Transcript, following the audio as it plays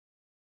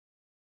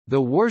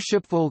The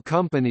Worshipful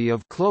Company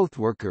of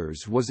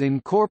Clothworkers was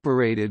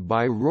incorporated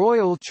by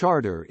royal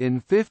charter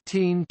in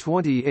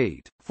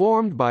 1528,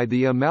 formed by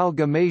the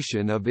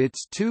amalgamation of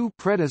its two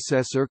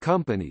predecessor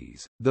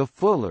companies, the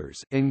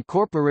Fullers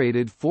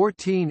incorporated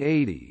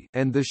 1480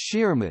 and the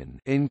Shearmen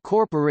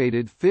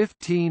incorporated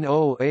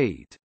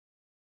 1508.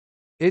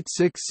 It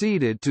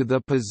succeeded to the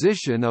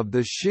position of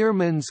the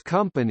Shearmen's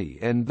Company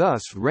and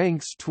thus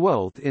ranks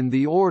 12th in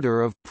the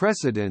order of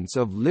precedence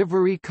of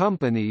livery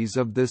companies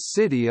of the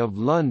City of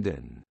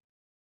London.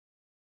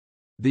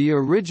 The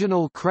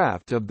original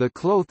craft of the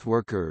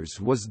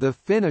clothworkers was the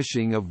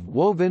finishing of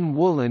woven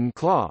woolen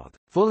cloth,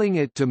 fulling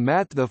it to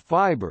mat the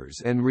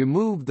fibers and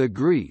remove the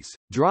grease,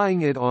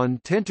 drying it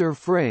on tenter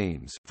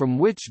frames from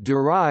which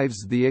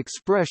derives the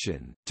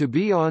expression, to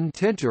be on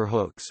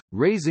tenterhooks,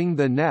 raising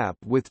the nap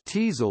with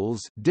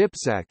teasels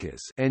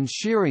and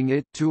shearing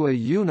it to a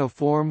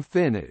uniform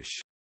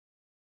finish.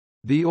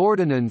 The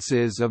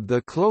ordinances of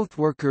the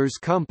Clothworkers'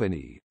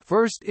 Company,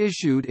 first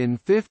issued in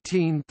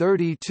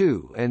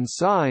 1532 and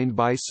signed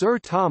by Sir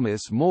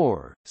Thomas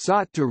More,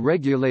 sought to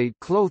regulate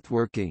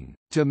clothworking,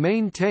 to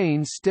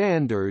maintain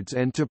standards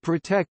and to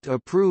protect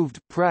approved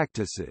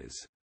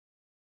practices.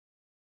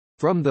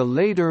 From the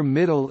later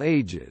Middle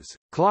Ages,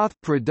 cloth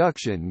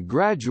production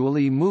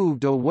gradually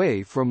moved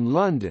away from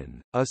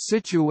London, a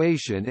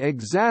situation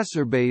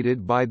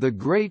exacerbated by the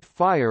Great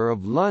Fire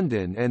of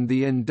London and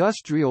the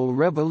Industrial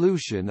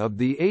Revolution of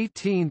the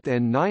 18th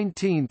and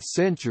 19th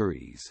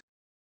centuries.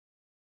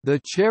 The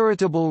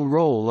charitable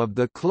role of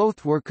the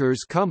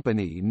Clothworkers'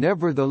 Company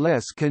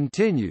nevertheless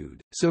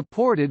continued,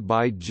 supported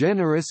by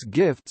generous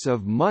gifts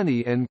of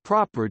money and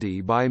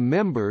property by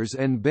members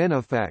and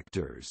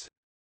benefactors.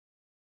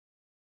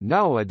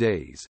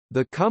 Nowadays,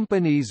 the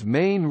company's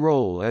main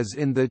role is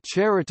in the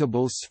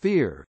charitable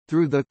sphere,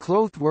 through the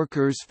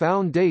Clothworkers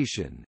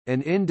Foundation,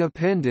 an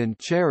independent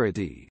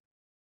charity.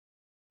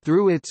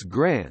 Through its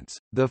grants,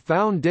 the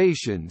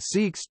foundation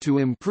seeks to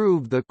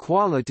improve the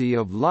quality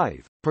of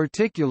life,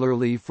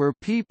 particularly for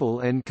people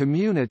and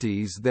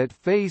communities that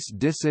face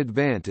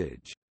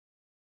disadvantage.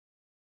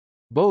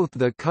 Both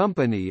the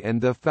company and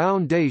the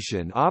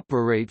foundation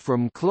operate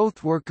from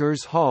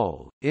Clothworkers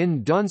Hall,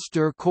 in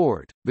Dunster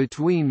Court,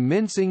 between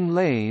Mincing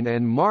Lane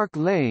and Mark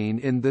Lane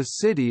in the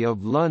City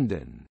of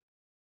London.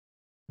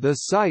 The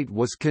site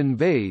was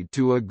conveyed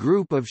to a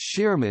group of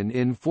shearmen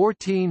in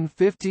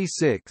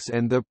 1456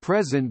 and the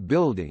present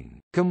building,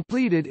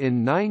 completed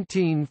in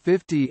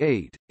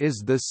 1958,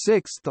 is the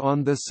sixth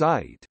on the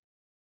site.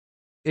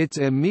 Its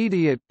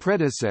immediate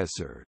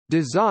predecessor,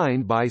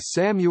 designed by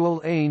Samuel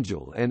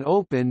Angel and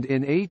opened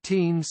in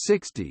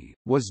 1860,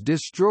 was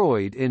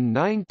destroyed in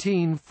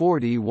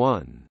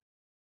 1941.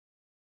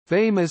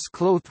 Famous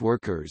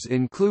clothworkers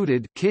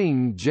included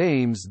King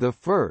James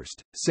I,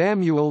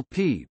 Samuel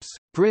Pepys,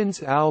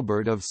 Prince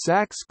Albert of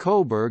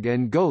Saxe-Coburg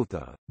and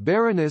Gotha,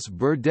 Baroness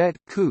Burdett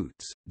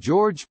Coutts,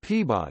 George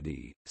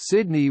Peabody,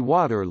 Sidney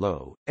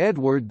Waterlow,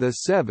 Edward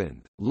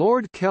VII,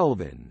 Lord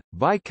Kelvin,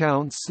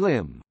 Viscount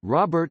Slim,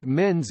 Robert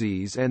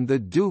Menzies and the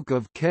Duke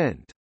of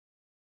Kent.